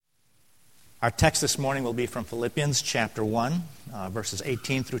Our text this morning will be from Philippians chapter 1, verses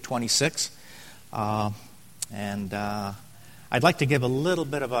 18 through 26. I'd like to give a little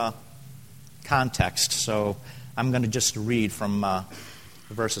bit of a context, so I'm going to just read from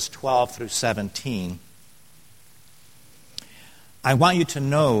verses 12 through 17. I want you to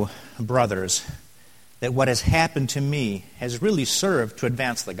know, brothers, that what has happened to me has really served to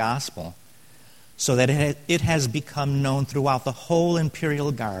advance the gospel, so that it has become known throughout the whole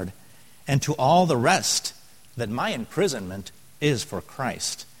imperial guard and to all the rest that my imprisonment is for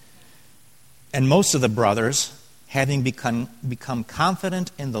Christ. And most of the brothers, having become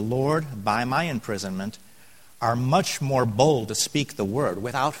confident in the Lord by my imprisonment, are much more bold to speak the word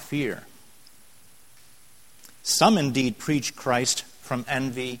without fear. Some indeed preach Christ from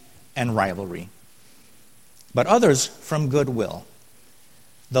envy and rivalry, but others from goodwill.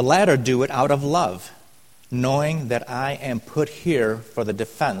 The latter do it out of love, knowing that I am put here for the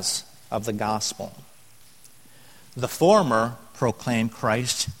defense of the gospel. The former proclaim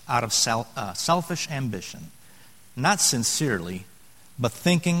Christ out of selfish ambition, not sincerely, but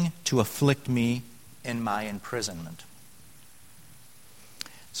thinking to afflict me in my imprisonment.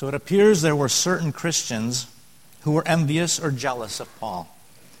 So it appears there were certain Christians who were envious or jealous of Paul.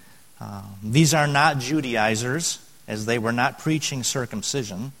 These are not Judaizers, as they were not preaching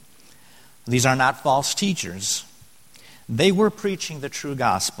circumcision. These are not false teachers. They were preaching the true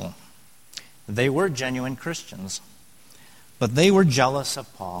gospel. They were genuine Christians, but they were jealous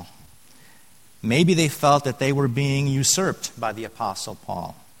of Paul. Maybe they felt that they were being usurped by the Apostle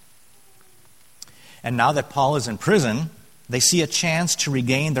Paul. And now that Paul is in prison, they see a chance to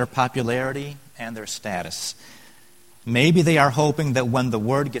regain their popularity and their status. Maybe they are hoping that when the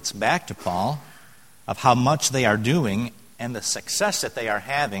word gets back to Paul of how much they are doing and the success that they are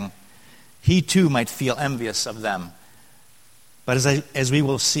having, he too might feel envious of them. But as we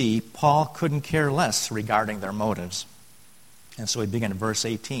will see, Paul couldn't care less regarding their motives. And so we begin in verse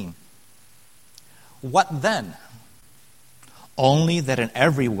 18. What then? Only that in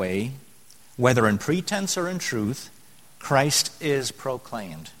every way, whether in pretense or in truth, Christ is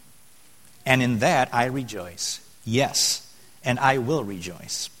proclaimed. And in that I rejoice. Yes, and I will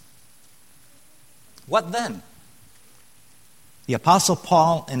rejoice. What then? The Apostle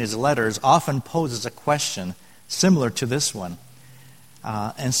Paul in his letters often poses a question similar to this one.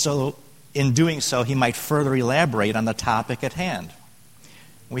 And so in doing so, he might further elaborate on the topic at hand.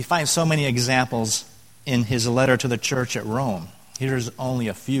 We find so many examples in his letter to the church at Rome. Here's only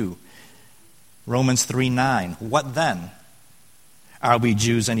a few. Romans 3:9. What then? Are we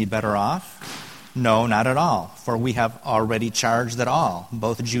Jews any better off? No, not at all, for we have already charged that all,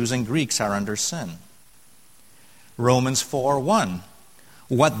 both Jews and Greeks, are under sin. Romans 4:1.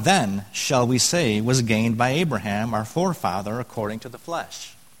 What then shall we say was gained by Abraham, our forefather, according to the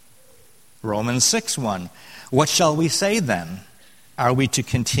flesh? Romans 6:1. What shall we say then? Are we to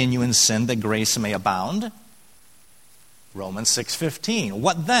continue in sin that grace may abound? Romans 6:15.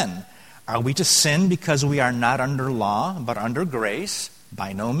 What then? Are we to sin because we are not under law, but under grace?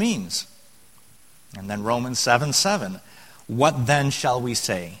 By no means. And then Romans 7:7. What then shall we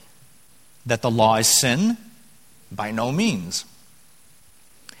say? That the law is sin? By no means.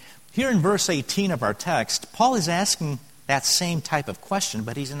 Here in verse 18 of our text, Paul is asking that same type of question,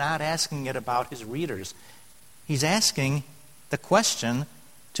 but he's not asking it about his readers. He's asking the question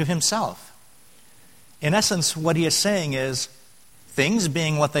to himself. In essence, what he is saying is, things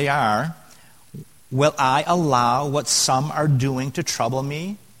being what they are, will I allow what some are doing to trouble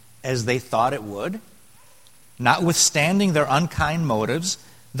me as they thought it would? Notwithstanding their unkind motives,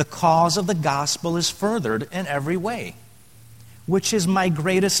 the cause of the gospel is furthered in every way, which is my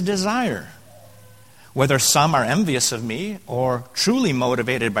greatest desire. Whether some are envious of me or truly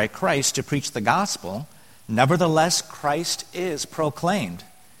motivated by Christ to preach the gospel, nevertheless Christ is proclaimed,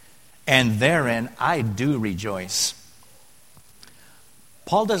 and therein I do rejoice.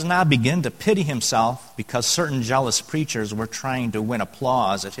 Paul does not begin to pity himself because certain jealous preachers were trying to win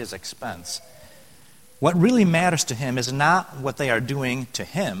applause at his expense. What really matters to him is not what they are doing to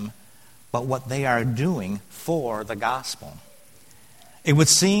him, but what they are doing for the gospel. It would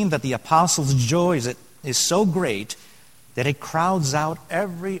seem that the apostle's joy is so great that it crowds out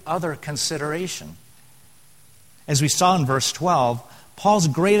every other consideration. As we saw in verse 12, Paul's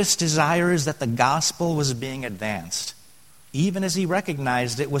greatest desire is that the gospel was being advanced, even as he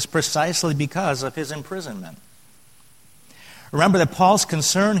recognized it was precisely because of his imprisonment. Remember that Paul's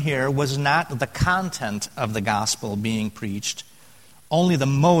concern here was not the content of the gospel being preached, only the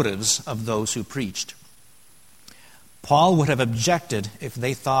motives of those who preached. Paul would have objected if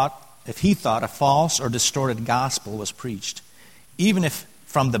he thought a false or distorted gospel was preached, even if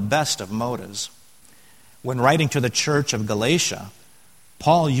from the best of motives. When writing to the church of Galatia,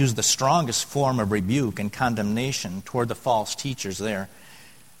 Paul used the strongest form of rebuke and condemnation toward the false teachers there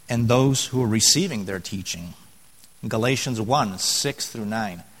and those who were receiving their teaching. Galatians 1, 6 through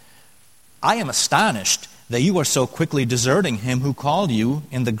 9. I am astonished that you are so quickly deserting him who called you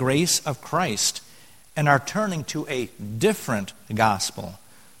in the grace of Christ and are turning to a different gospel.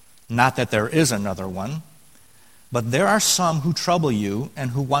 Not that there is another one, but there are some who trouble you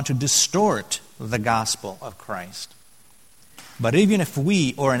and who want to distort the gospel of Christ. But even if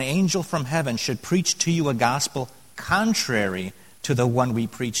we or an angel from heaven should preach to you a gospel contrary to the one we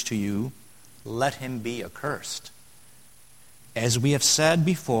preach to you, let him be accursed. As we have said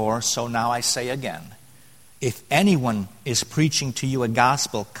before, so now I say again, if anyone is preaching to you a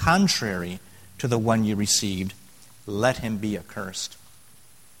gospel contrary to the one you received, let him be accursed.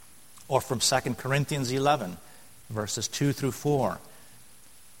 Or from 2 Corinthians 11, verses 2 through 4.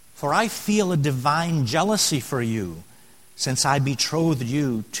 For I feel a divine jealousy for you, since I betrothed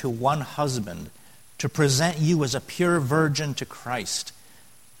you to one husband, to present you as a pure virgin to Christ.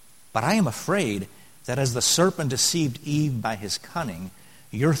 But I am afraid that as the serpent deceived Eve by his cunning,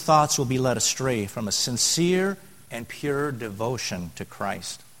 your thoughts will be led astray from a sincere and pure devotion to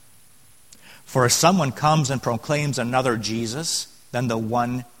Christ. For if someone comes and proclaims another Jesus than the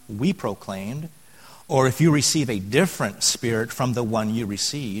one we proclaimed, or if you receive a different spirit from the one you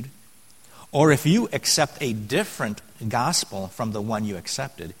received, or if you accept a different gospel from the one you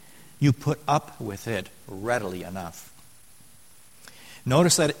accepted, you put up with it readily enough.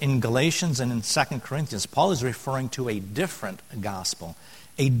 Notice that in Galatians and in 2 Corinthians, Paul is referring to a different gospel,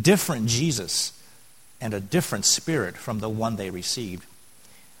 a different Jesus, and a different spirit from the one they received.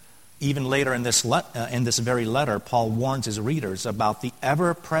 Even later in this very letter, Paul warns his readers about the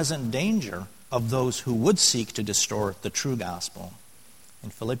ever-present danger of those who would seek to distort the true gospel. In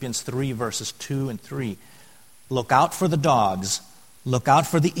Philippians 3, verses 2 and 3, look out for the dogs, look out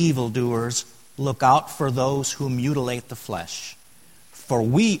for the evildoers, look out for those who mutilate the flesh. For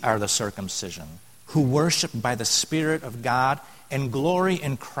we are the circumcision, who worship by the Spirit of God and glory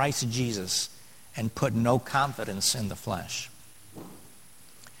in Christ Jesus, and put no confidence in the flesh.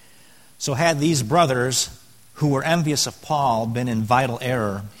 So had these brothers who were envious of Paul been in vital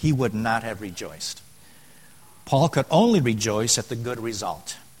error, he would not have rejoiced. Paul could only rejoice at the good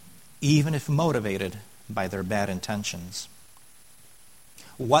result, even if motivated by their bad intentions.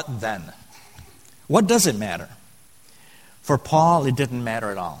 What then? What does it matter? For Paul, it didn't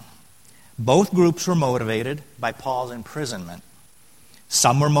matter at all. Both groups were motivated by Paul's imprisonment.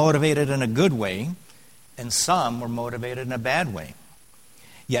 Some were motivated in a good way, and some were motivated in a bad way.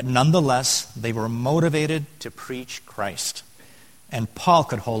 Yet nonetheless, they were motivated to preach Christ. And Paul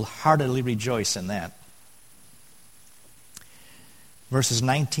could wholeheartedly rejoice in that. Verses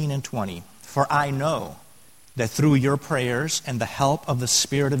 19 and 20. For I know that through your prayers and the help of the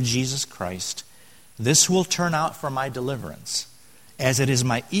Spirit of Jesus Christ, this will turn out for my deliverance, as it is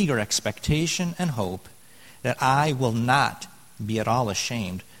my eager expectation and hope that I will not be at all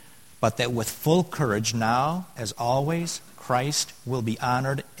ashamed, but that with full courage now, as always, Christ will be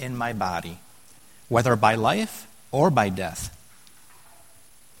honored in my body, whether by life or by death.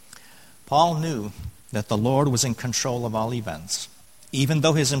 Paul knew that the Lord was in control of all events, even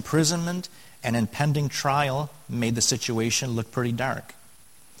though his imprisonment and impending trial made the situation look pretty dark.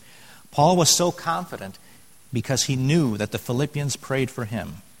 Paul was so confident because he knew that the Philippians prayed for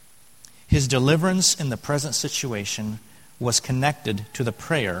him. His deliverance in the present situation was connected to the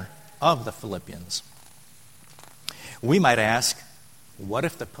prayer of the Philippians. We might ask, what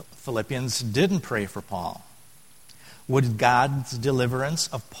if the Philippians didn't pray for Paul? Would God's deliverance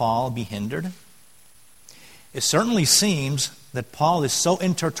of Paul be hindered? It certainly seems that Paul is so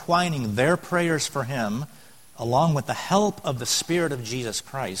intertwining their prayers for him, along with the help of the Spirit of Jesus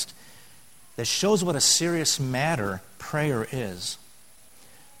Christ, that shows what a serious matter prayer is.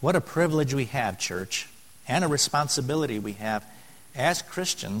 What a privilege we have, church, and a responsibility we have as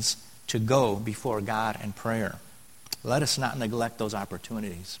Christians to go before God in prayer. Let us not neglect those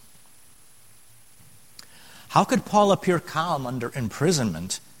opportunities. How could Paul appear calm under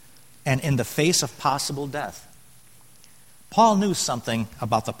imprisonment and in the face of possible death? Paul knew something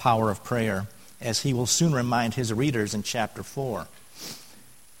about the power of prayer, as he will soon remind his readers in chapter 4.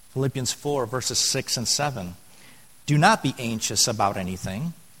 Philippians 4, verses 6 and 7. Do not be anxious about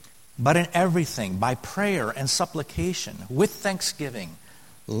anything, but in everything, by prayer and supplication, with thanksgiving,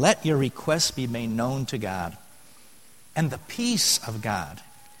 let your requests be made known to God. And the peace of God,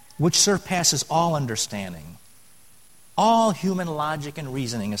 which surpasses all understanding, all human logic and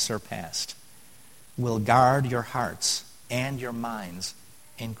reasoning is surpassed, will guard your hearts and your minds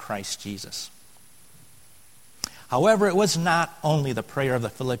in Christ Jesus. However, it was not only the prayer of the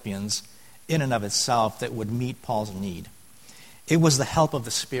Philippians in and of itself that would meet Paul's need. It was the help of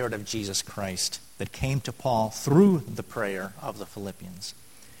the Spirit of Jesus Christ that came to Paul through the prayer of the Philippians.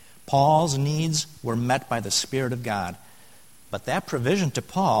 Paul's needs were met by the Spirit of God, but that provision to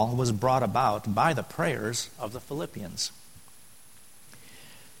Paul was brought about by the prayers of the Philippians.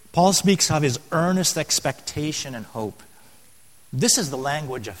 Paul speaks of his earnest expectation and hope. This is the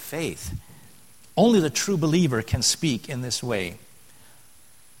language of faith. Only the true believer can speak in this way.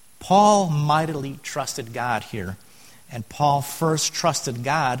 Paul mightily trusted God here, and Paul first trusted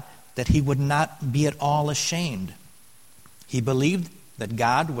God that he would not be at all ashamed. He believed that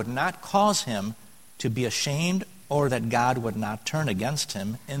God would not cause him to be ashamed or that God would not turn against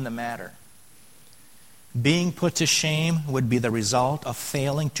him in the matter. Being put to shame would be the result of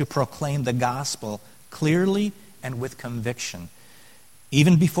failing to proclaim the gospel clearly and with conviction,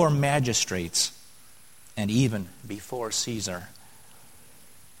 even before magistrates and even before Caesar.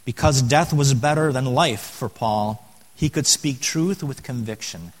 Because death was better than life for Paul, he could speak truth with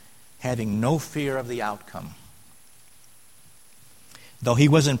conviction, having no fear of the outcome. Though he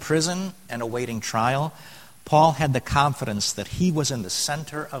was in prison and awaiting trial, Paul had the confidence that he was in the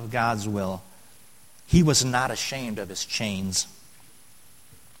center of God's will. He was not ashamed of his chains.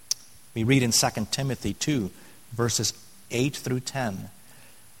 We read in 2 Timothy 2, verses 8 through 10,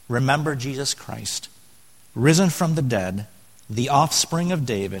 "Remember Jesus Christ, risen from the dead, the offspring of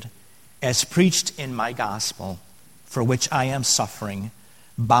David, as preached in my gospel, for which I am suffering,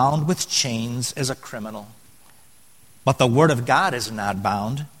 bound with chains as a criminal. But the word of God is not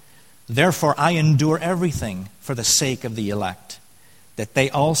bound. Therefore I endure everything for the sake of the elect, that they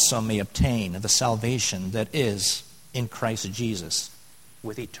also may obtain the salvation that is in Christ Jesus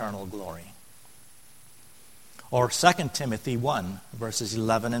with eternal glory." Or 2 Timothy 1, verses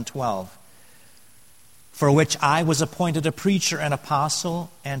 11 and 12, "For which I was appointed a preacher and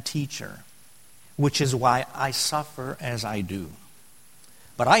apostle and teacher, which is why I suffer as I do.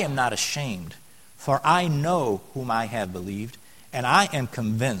 But I am not ashamed, for I know whom I have believed, and I am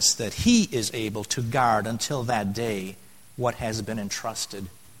convinced that he is able to guard until that day what has been entrusted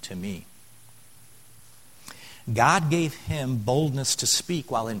to me." God gave him boldness to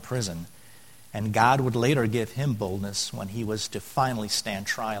speak while in prison, and God would later give him boldness when he was to finally stand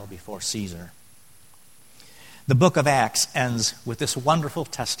trial before Caesar. The book of Acts ends with this wonderful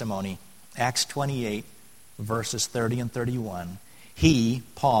testimony. Acts 28, verses 30 and 31. He,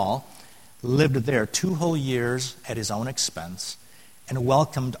 Paul, lived there 2 whole years at his own expense and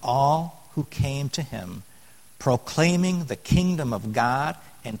welcomed all who came to him, proclaiming the kingdom of God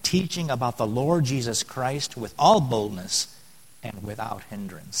and teaching about the Lord Jesus Christ with all boldness and without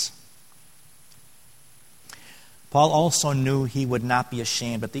hindrance. Paul also knew he would not be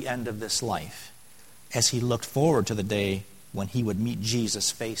ashamed at the end of this life, as he looked forward to the day when he would meet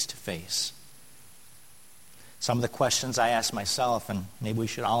Jesus face to face. Some of the questions I ask myself, and maybe we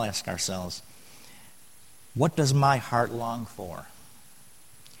should all ask ourselves: what does my heart long for?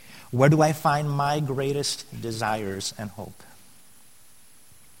 Where do I find my greatest desires and hope?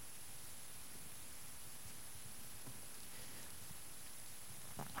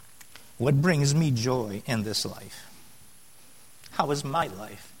 What brings me joy in this life? How is my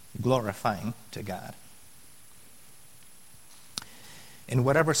life glorifying to God? In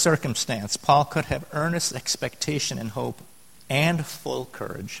whatever circumstance, Paul could have earnest expectation and hope and full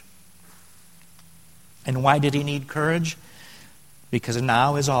courage. And why did he need courage? Because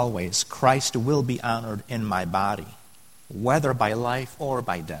now, as always, Christ will be honored in my body, whether by life or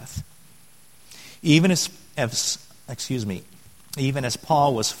by death. Even as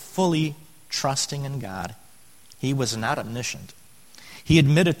Paul was fully trusting in God, he was not omniscient. He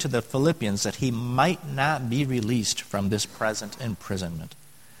admitted to the Philippians that he might not be released from this present imprisonment,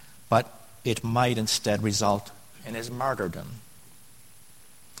 but it might instead result in his martyrdom.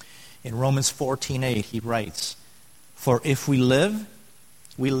 In Romans 14:8, he writes, "For if we live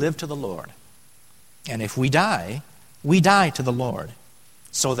to the Lord. And if we die to the Lord.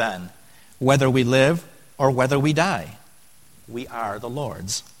 So then, whether we live or whether we die, we are the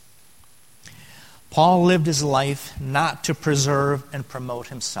Lord's." Paul lived his life not to preserve and promote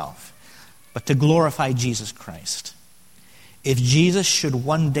himself, but to glorify Jesus Christ. If Jesus should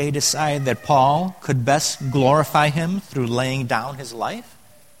one day decide that Paul could best glorify him through laying down his life,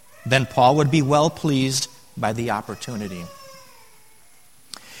 then Paul would be well pleased by the opportunity.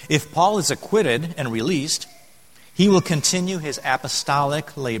 If Paul is acquitted and released, he will continue his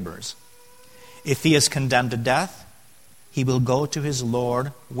apostolic labors. If he is condemned to death, he will go to his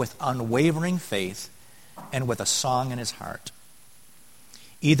Lord with unwavering faith and with a song in his heart.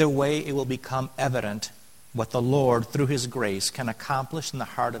 Either way, it will become evident what the Lord, through His grace, can accomplish in the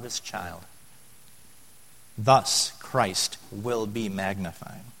heart of His child. Thus, Christ will be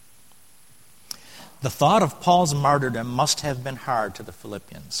magnified. The thought of Paul's martyrdom must have been hard to the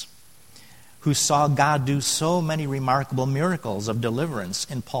Philippians, who saw God do so many remarkable miracles of deliverance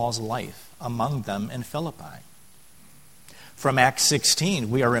in Paul's life, among them in Philippi. From Acts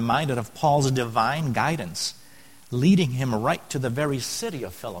 16, we are reminded of Paul's divine guidance, leading him right to the very city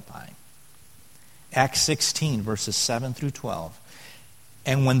of Philippi. Acts 16, verses 7 through 12.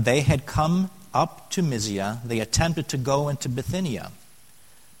 And when they had come up to Mysia, they attempted to go into Bithynia,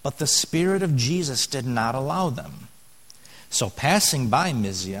 but the Spirit of Jesus did not allow them. So passing by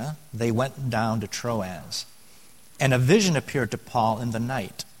Mysia, they went down to Troas. And a vision appeared to Paul in the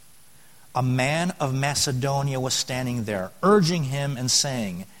night. A man of Macedonia was standing there, urging him and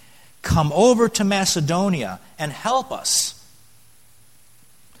saying, "Come over to Macedonia and help us."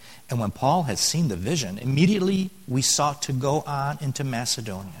 And when Paul had seen the vision, immediately we sought to go on into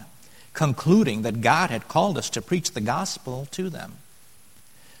Macedonia, concluding that God had called us to preach the gospel to them.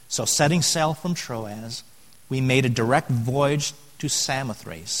 So setting sail from Troas, we made a direct voyage to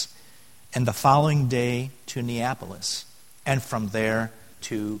Samothrace, and the following day to Neapolis, and from there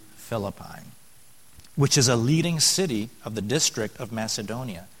to Philippi, which is a leading city of the district of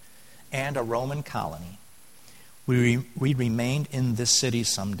Macedonia and a Roman colony. We remained in this city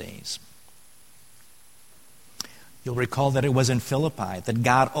some days. You'll recall that it was in Philippi that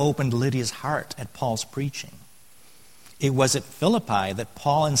God opened Lydia's heart at Paul's preaching. It was at Philippi that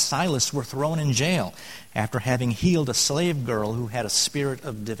Paul and Silas were thrown in jail after having healed a slave girl who had a spirit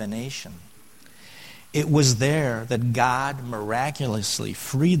of divination. It was there that God miraculously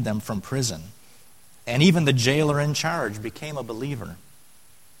freed them from prison, and even the jailer in charge became a believer.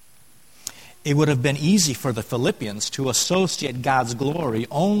 It would have been easy for the Philippians to associate God's glory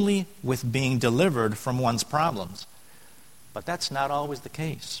only with being delivered from one's problems, but that's not always the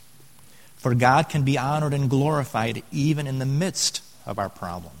case. For God can be honored and glorified even in the midst of our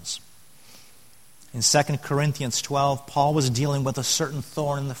problems. In 2 Corinthians 12, Paul was dealing with a certain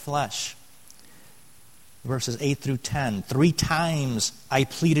thorn in the flesh. Verses 8 through 10, 3 times I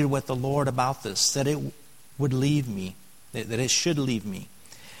pleaded with the Lord about this, that it would leave me, that it should leave me.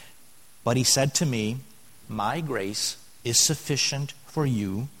 But He said to me, "My grace is sufficient for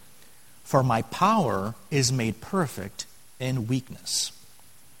you, for my power is made perfect in weakness.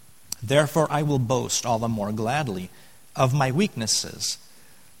 Therefore I will boast all the more gladly of my weaknesses,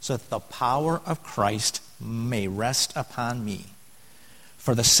 so that the power of Christ may rest upon me.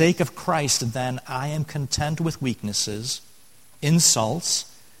 For the sake of Christ, then, I am content with weaknesses, insults,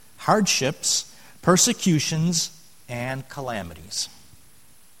 hardships, persecutions, and calamities.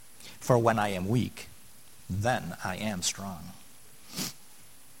 For when I am weak, then I am strong."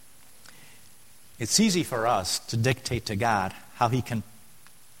 It's easy for us to dictate to God how He can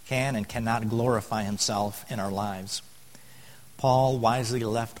and cannot glorify Himself in our lives. Paul wisely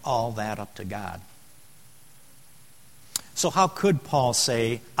left all that up to God. So how could Paul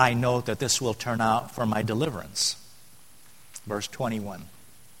say, "I know that this will turn out for my deliverance"? Verse 21.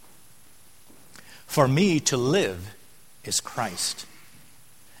 "For me to live is Christ,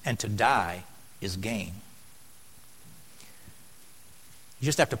 and to die is gain." You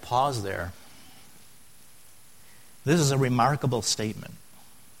just have to pause there. This is a remarkable statement.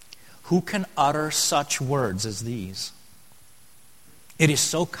 Who can utter such words as these? It is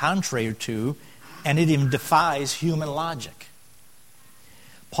so contrary to, and it even defies human logic.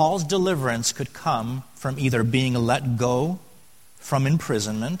 Paul's deliverance could come from either being let go from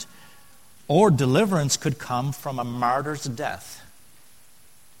imprisonment, or deliverance could come from a martyr's death.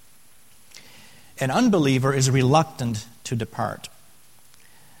 An unbeliever is reluctant to depart.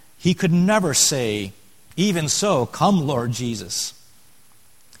 He could never say, "Even so, come, Lord Jesus."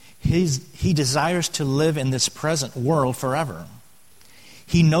 He desires to live in this present world forever.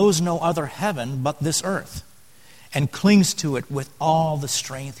 He knows no other heaven but this earth, and clings to it with all the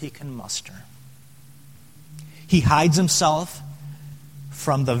strength he can muster. He hides himself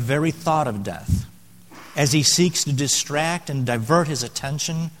from the very thought of death, as he seeks to distract and divert his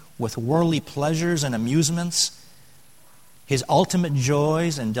attention with worldly pleasures and amusements. His ultimate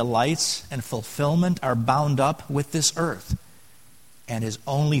joys and delights and fulfillment are bound up with this earth, and his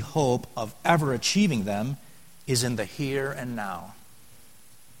only hope of ever achieving them is in the here and now.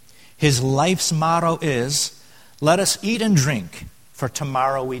 His life's motto is, "Let us eat and drink, for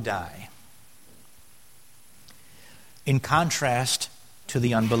tomorrow we die." In contrast to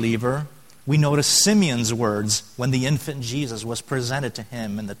the unbeliever, we notice Simeon's words when the infant Jesus was presented to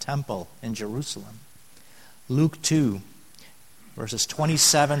him in the temple in Jerusalem. Luke 2, verses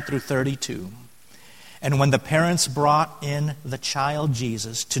 27 through 32. And when the parents brought in the child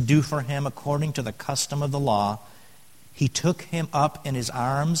Jesus to do for him according to the custom of the law, he took him up in his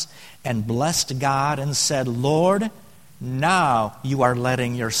arms and blessed God and said, Lord, now you are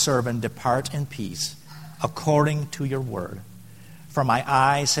letting your servant depart in peace, according to your word. For my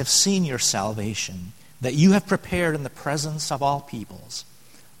eyes have seen your salvation, that you have prepared in the presence of all peoples,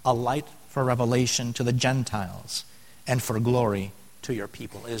 a light for revelation to the Gentiles, and for glory to your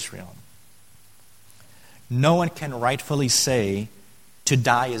people Israel. No one can rightfully say to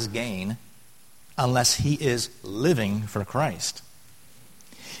die is gain unless he is living for Christ.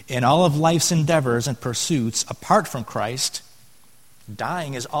 In all of life's endeavors and pursuits apart from Christ,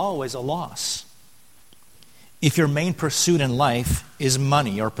 dying is always a loss. If your main pursuit in life is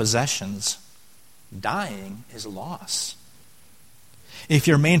money or possessions, dying is loss. If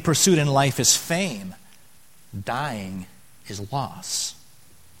your main pursuit in life is fame, dying is loss.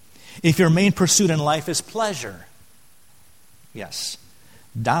 If your main pursuit in life is pleasure, yes,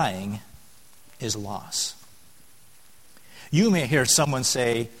 dying is loss. You may hear someone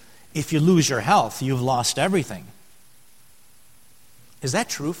say, if you lose your health, you've lost everything. Is that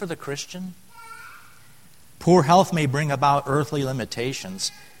true for the Christian? Poor health may bring about earthly limitations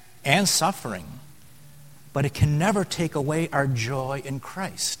and suffering, but it can never take away our joy in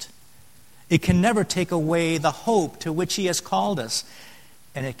Christ. It can never take away the hope to which he has called us.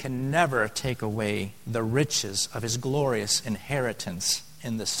 And it can never take away the riches of his glorious inheritance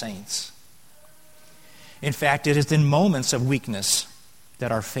in the saints. In fact, it is in moments of weakness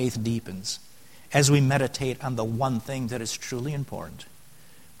that our faith deepens as we meditate on the one thing that is truly important,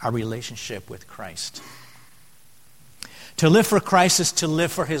 our relationship with Christ. To live for Christ is to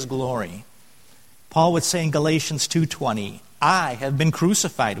live for his glory. Paul would say in Galatians 2:20, I have been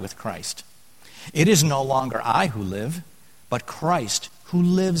crucified with Christ. It is no longer I who live, but Christ who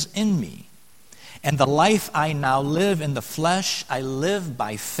lives in me. And the life I now live in the flesh, I live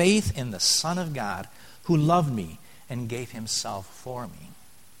by faith in the Son of God, who loved me and gave himself for me.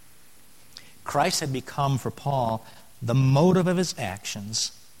 Christ had become for Paul the motive of his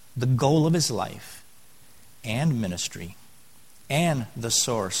actions, the goal of his life and ministry, and the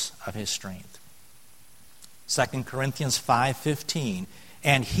source of his strength. 2 Corinthians 5:15,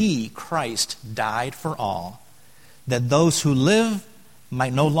 and he, Christ, died for all, that those who live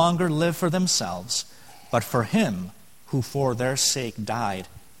might no longer live for themselves, but for him who for their sake died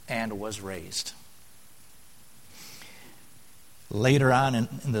and was raised. Later on in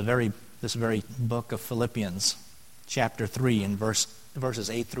this very book of Philippians, chapter 3, in verses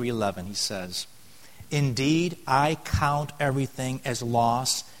 8 through 11, he says, Indeed, I count everything as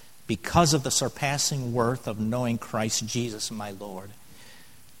loss because of the surpassing worth of knowing Christ Jesus my Lord.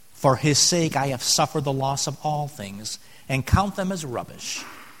 For his sake I have suffered the loss of all things, and count them as rubbish,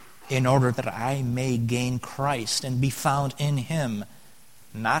 in order that I may gain Christ and be found in him,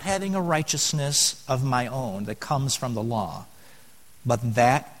 not having a righteousness of my own that comes from the law, but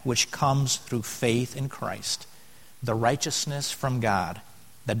that which comes through faith in Christ, the righteousness from God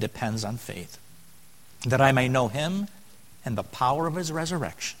that depends on faith, that I may know him and the power of his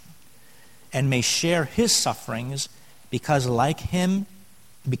resurrection, and may share his sufferings, becoming like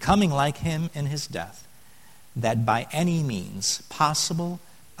him in his death, that by any means possible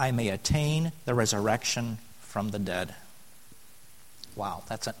I may attain the resurrection from the dead. Wow,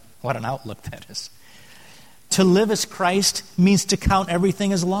 what an outlook that is. To live as Christ means to count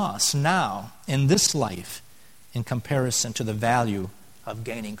everything as loss now, in this life, in comparison to the value of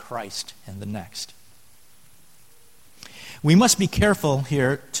gaining Christ in the next. We must be careful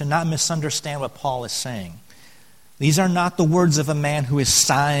here to not misunderstand what Paul is saying. These are not the words of a man who is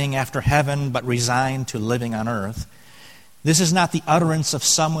sighing after heaven but resigned to living on earth. This is not the utterance of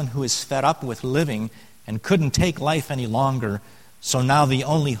someone who is fed up with living and couldn't take life any longer, so now the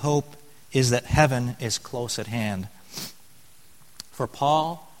only hope is that heaven is close at hand. For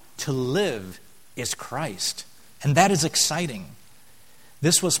Paul, to live is Christ, and that is exciting.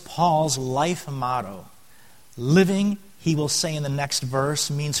 This was Paul's life motto. Living, he will say in the next verse,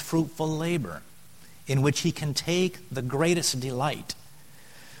 means fruitful labor, in which he can take the greatest delight.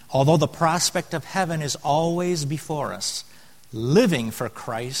 Although the prospect of heaven is always before us, living for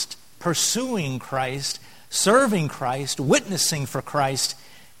Christ, pursuing Christ, serving Christ, witnessing for Christ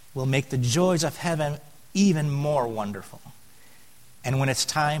will make the joys of heaven even more wonderful. And when it's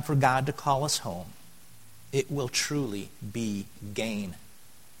time for God to call us home, it will truly be gain.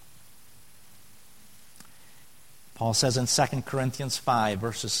 Paul says in 2 Corinthians 5,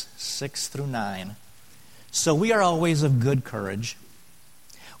 verses 6 through 9, So we are always of good courage.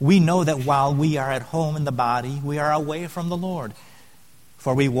 We know that while we are at home in the body, we are away from the Lord.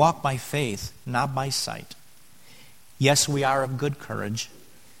 For we walk by faith, not by sight. Yes, we are of good courage,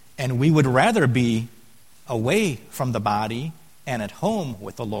 and we would rather be away from the body and at home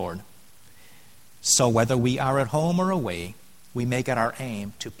with the Lord. So whether we are at home or away, we make it our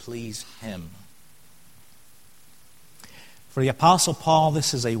aim to please Him. For the Apostle Paul,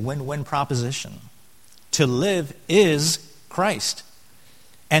 this is a win-win proposition. To live is Christ,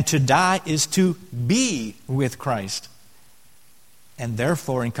 and to die is to be with Christ. And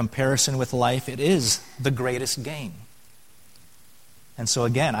therefore, in comparison with life, it is the greatest gain. And so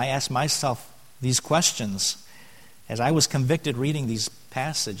again, I ask myself these questions as I was convicted reading these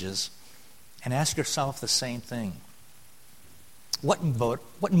passages, and ask yourself the same thing. What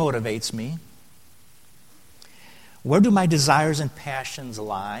motivates me? Where do my desires and passions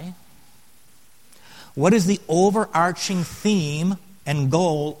lie? What is the overarching theme and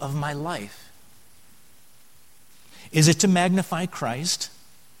goal of my life? Is it to magnify Christ?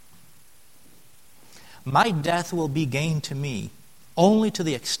 My death will be gain to me only to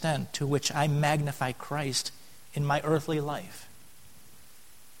the extent to which I magnify Christ in my earthly life.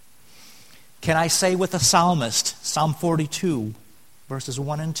 Can I say with the psalmist, Psalm 42, verses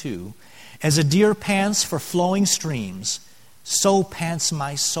 1 and 2, as a deer pants for flowing streams, so pants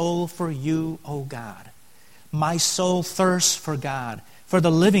my soul for you, O God. My soul thirsts for God, for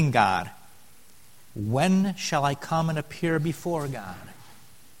the living God. When shall I come and appear before God?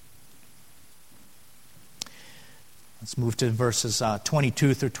 Let's move to verses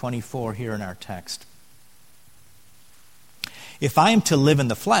 22 through 24 here in our text. If I am to live in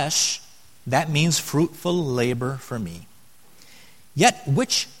the flesh, that means fruitful labor for me. Yet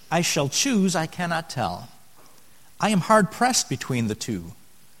which I shall choose, I cannot tell. I am hard-pressed between the two.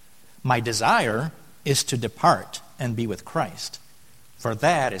 My desire is to depart and be with Christ, for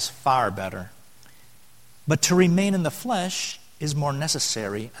that is far better. But to remain in the flesh is more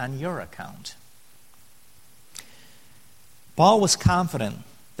necessary on your account. Paul was confident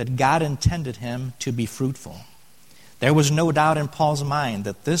that God intended him to be fruitful. There was no doubt in Paul's mind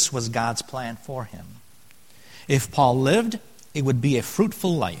that this was God's plan for him. If Paul lived, it would be a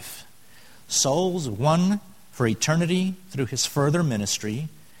fruitful life. Souls won for eternity through his further ministry,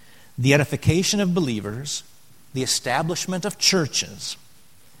 the edification of believers, the establishment of churches.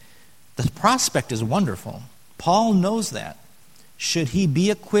 The prospect is wonderful. Paul knows that. Should he be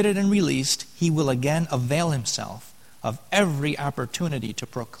acquitted and released, he will again avail himself of every opportunity to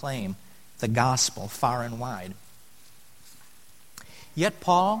proclaim the gospel far and wide. Yet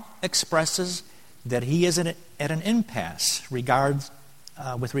Paul expresses that he is at an impasse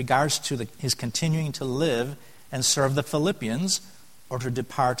with regards to his continuing to live and serve the Philippians or to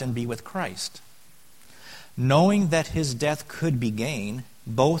depart and be with Christ. Knowing that his death could be gain,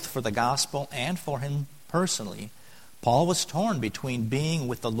 both for the gospel and for him personally, Paul was torn between being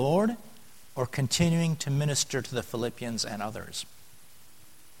with the Lord or continuing to minister to the Philippians and others.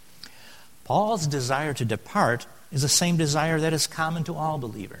 Paul's desire to depart is the same desire that is common to all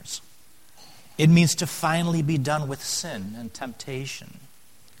believers. It means to finally be done with sin and temptation.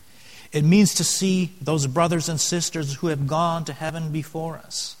 It means to see those brothers and sisters who have gone to heaven before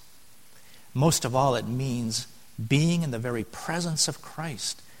us. Most of all, it means being in the very presence of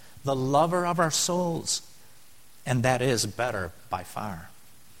Christ, the lover of our souls, and that is better by far.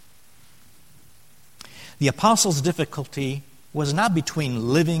 The apostles' difficulty was not between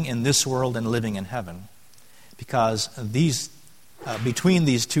living in this world and living in heaven, because between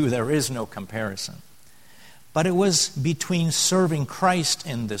these two there is no comparison. But it was between serving Christ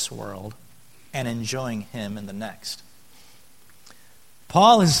in this world and enjoying Him in the next.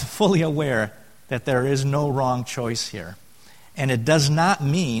 Paul is fully aware that there is no wrong choice here. And it does not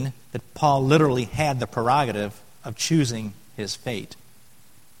mean that Paul literally had the prerogative of choosing his fate.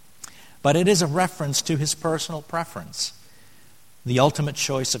 But it is a reference to his personal preference. The ultimate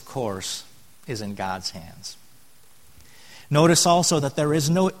choice, of course, is in God's hands. Notice also that there is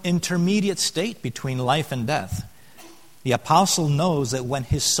no intermediate state between life and death. The apostle knows that when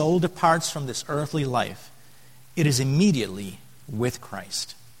his soul departs from this earthly life, it is immediately with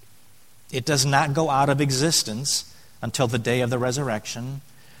Christ. It does not go out of existence until the day of the resurrection,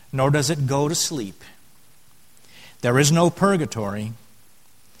 nor does it go to sleep. There is no purgatory.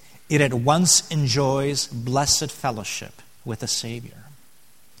 It at once enjoys blessed fellowship with the Savior.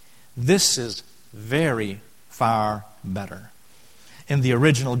 This is very far better. In the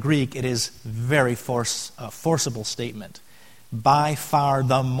original Greek, it is very forcible statement. By far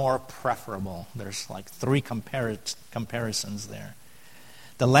the more preferable. There's like three comparisons there.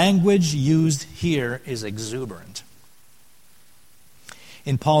 The language used here is exuberant.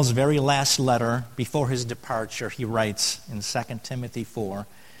 In Paul's very last letter before his departure, he writes in 2 Timothy 4,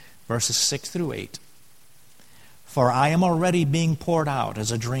 verses 6 through 8, "For I am already being poured out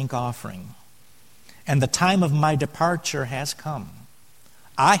as a drink offering, and the time of my departure has come.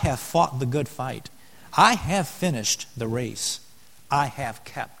 I have fought the good fight. I have finished the race. I have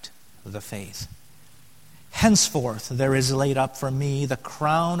kept the faith. Henceforth there is laid up for me the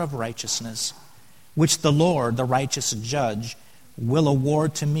crown of righteousness, which the Lord, the righteous judge, will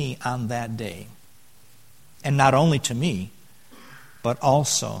award to me on that day. And not only to me, but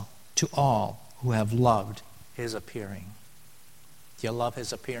also to all who have loved his appearing." Do you love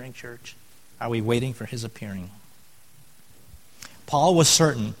his appearing, church? Are we waiting for his appearing? Paul was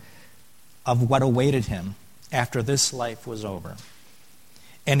certain of what awaited him after this life was over.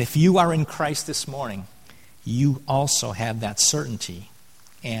 And if you are in Christ this morning, you also have that certainty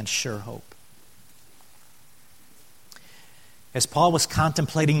and sure hope. As Paul was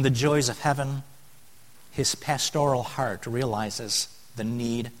contemplating the joys of heaven, his pastoral heart realizes the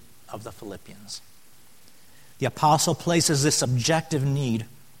need of the Philippians. The apostle places this objective need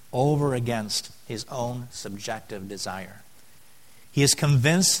over against his own subjective desire. He is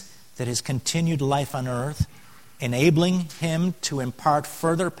convinced that his continued life on earth, enabling him to impart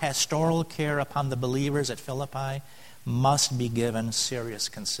further pastoral care upon the believers at Philippi, must be given serious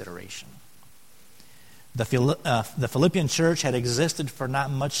consideration. The Philippian church had existed for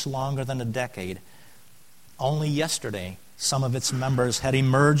not much longer than a decade. Only yesterday, some of its members had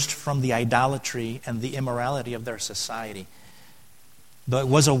emerged from the idolatry and the immorality of their society. Though it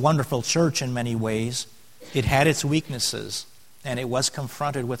was a wonderful church in many ways, it had its weaknesses, and it was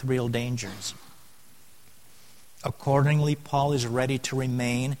confronted with real dangers. Accordingly, Paul is ready to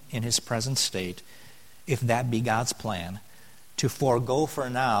remain in his present state, if that be God's plan, to forego for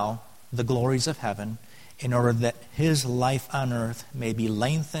now the glories of heaven, in order that his life on earth may be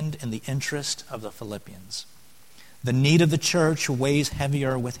lengthened in the interest of the Philippians. The need of the church weighs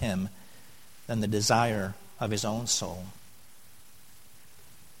heavier with him than the desire of his own soul.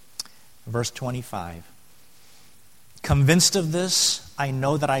 Verse 25. "Convinced of this, I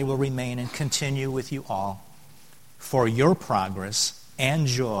know that I will remain and continue with you all for your progress and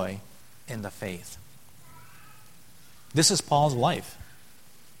joy in the faith." This is Paul's life.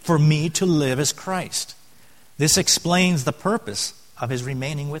 For me to live is Christ. This explains the purpose of his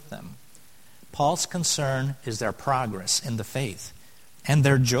remaining with them. Paul's concern is their progress in the faith and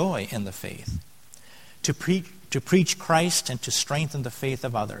their joy in the faith. To preach Christ and to strengthen the faith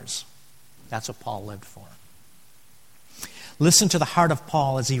of others. That's what Paul lived for. Listen to the heart of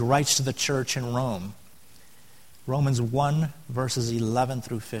Paul as he writes to the church in Rome. Romans 1, verses 11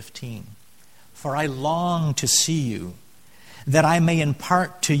 through 15. "For I long to see you, that I may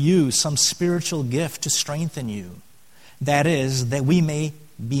impart to you some spiritual gift to strengthen you. That is, that we may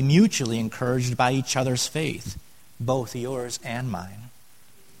be mutually encouraged by each other's faith, both yours and mine.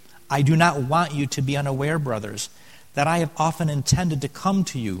 I do not want you to be unaware, brothers, that I have often intended to come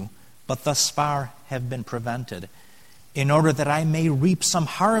to you, but thus far have been prevented, in order that I may reap some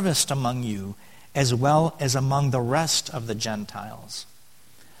harvest among you, as well as among the rest of the Gentiles.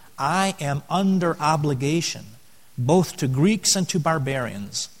 I am under obligation, both to Greeks and to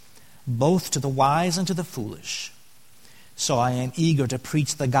barbarians, both to the wise and to the foolish. So I am eager to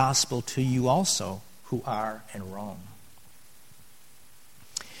preach the gospel to you also who are in Rome."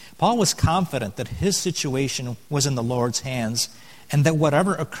 Paul was confident that his situation was in the Lord's hands and that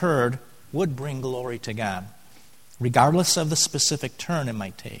whatever occurred would bring glory to God, regardless of the specific turn it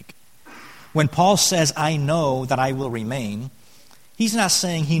might take. When Paul says, "I know that I will remain," he's not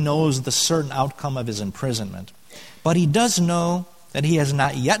saying he knows the certain outcome of his imprisonment, but he does know that he has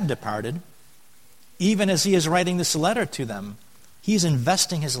not yet departed. Even as he is writing this letter to them, he's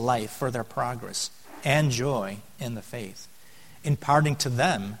investing his life for their progress and joy in the faith, imparting to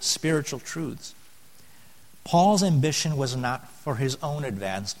them spiritual truths. Paul's ambition was not for his own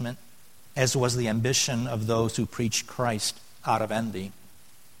advancement, as was the ambition of those who preach Christ out of envy.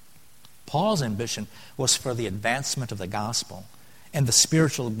 Paul's ambition was for the advancement of the gospel and the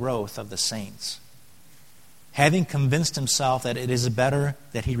spiritual growth of the saints. Having convinced himself that it is better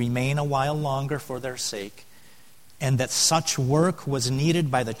that he remain a while longer for their sake, and that such work was needed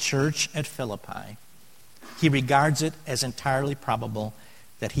by the church at Philippi, he regards it as entirely probable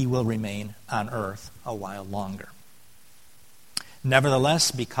that he will remain on earth a while longer.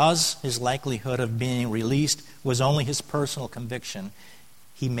 Nevertheless, because his likelihood of being released was only his personal conviction,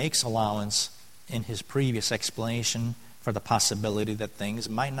 he makes allowance in his previous explanation for the possibility that things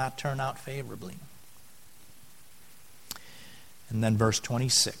might not turn out favorably. And then verse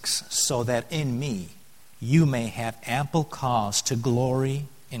 26, "So that in me you may have ample cause to glory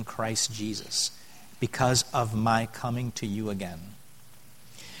in Christ Jesus because of my coming to you again.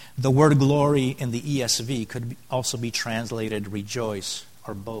 The word glory in the ESV could also be translated rejoice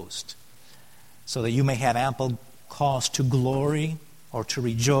or boast, so that you may have ample cause to glory or to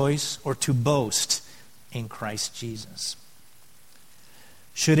rejoice or to boast in Christ Jesus.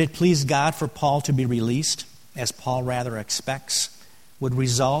 Should it please God for Paul to be released, as Paul rather expects, would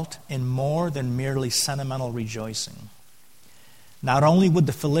result in more than merely sentimental rejoicing. Not only would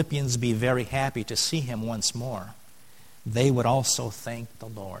the Philippians be very happy to see him once more, they would also thank the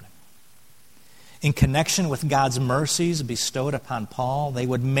Lord. In connection with God's mercies bestowed upon Paul, they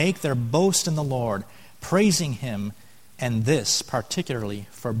would make their boast in the Lord, praising him, and this particularly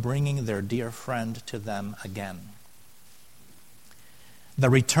for bringing their dear friend to them again. The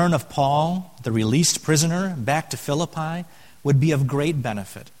return of Paul, the released prisoner, back to Philippi would be of great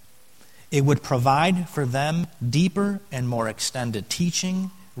benefit. It would provide for them deeper and more extended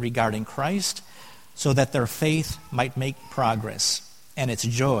teaching regarding Christ so that their faith might make progress and its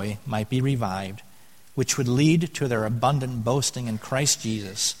joy might be revived, which would lead to their abundant boasting in Christ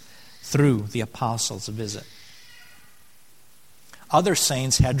Jesus through the apostles' visit. Other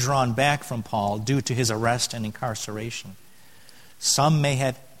saints had drawn back from Paul due to his arrest and incarceration. Some may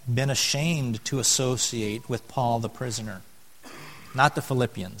have been ashamed to associate with Paul the prisoner. Not the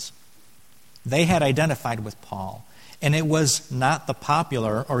Philippians. They had identified with Paul, and it was not the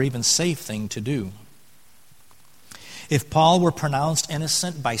popular or even safe thing to do. If Paul were pronounced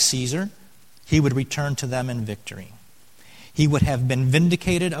innocent by Caesar, he would return to them in victory. He would have been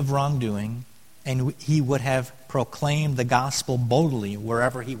vindicated of wrongdoing, and he would have proclaimed the gospel boldly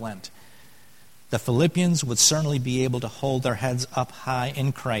wherever he went. The Philippians would certainly be able to hold their heads up high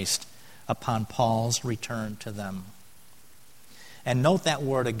in Christ upon Paul's return to them. And note that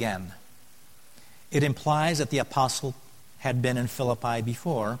word again. It implies that the apostle had been in Philippi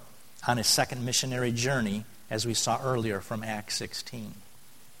before on his second missionary journey, as we saw earlier from Acts 16.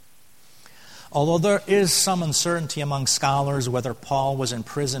 Although there is some uncertainty among scholars whether Paul was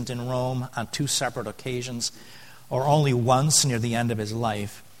imprisoned in Rome on two separate occasions or only once near the end of his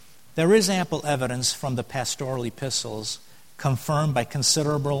life, there is ample evidence from the pastoral epistles confirmed by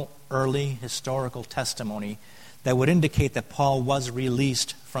considerable early historical testimony that would indicate that Paul was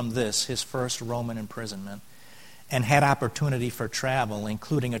released from this, his first Roman imprisonment, and had opportunity for travel,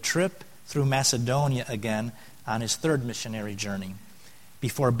 including a trip through Macedonia again on his third missionary journey,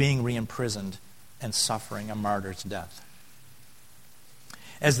 before being re-imprisoned and suffering a martyr's death.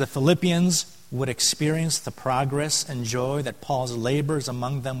 As the Philippians would experience the progress and joy that Paul's labors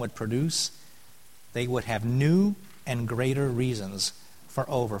among them would produce, they would have new and greater reasons for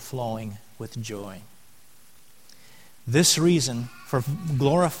overflowing with joy. This reason for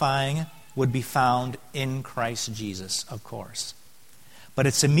glorifying would be found in Christ Jesus, of course. But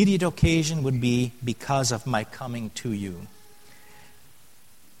its immediate occasion would be because of my coming to you.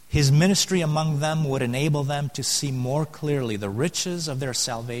 His ministry among them would enable them to see more clearly the riches of their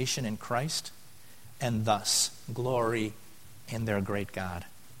salvation in Christ and thus glory in their great God.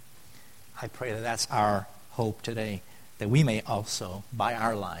 I pray that that's our hope today, that we may also, by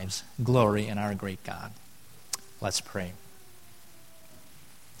our lives, glory in our great God. Let's pray.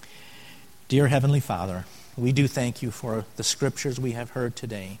 Dear Heavenly Father, we do thank you for the scriptures we have heard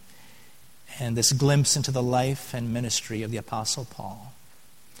today and this glimpse into the life and ministry of the Apostle Paul.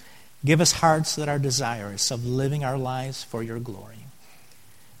 Give us hearts that are desirous of living our lives for your glory.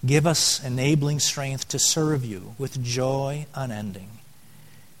 Give us enabling strength to serve you with joy unending.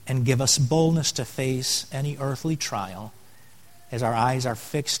 And give us boldness to face any earthly trial as our eyes are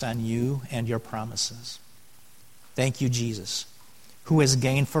fixed on you and your promises. Thank you, Jesus, who has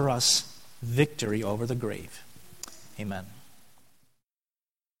gained for us victory over the grave. Amen.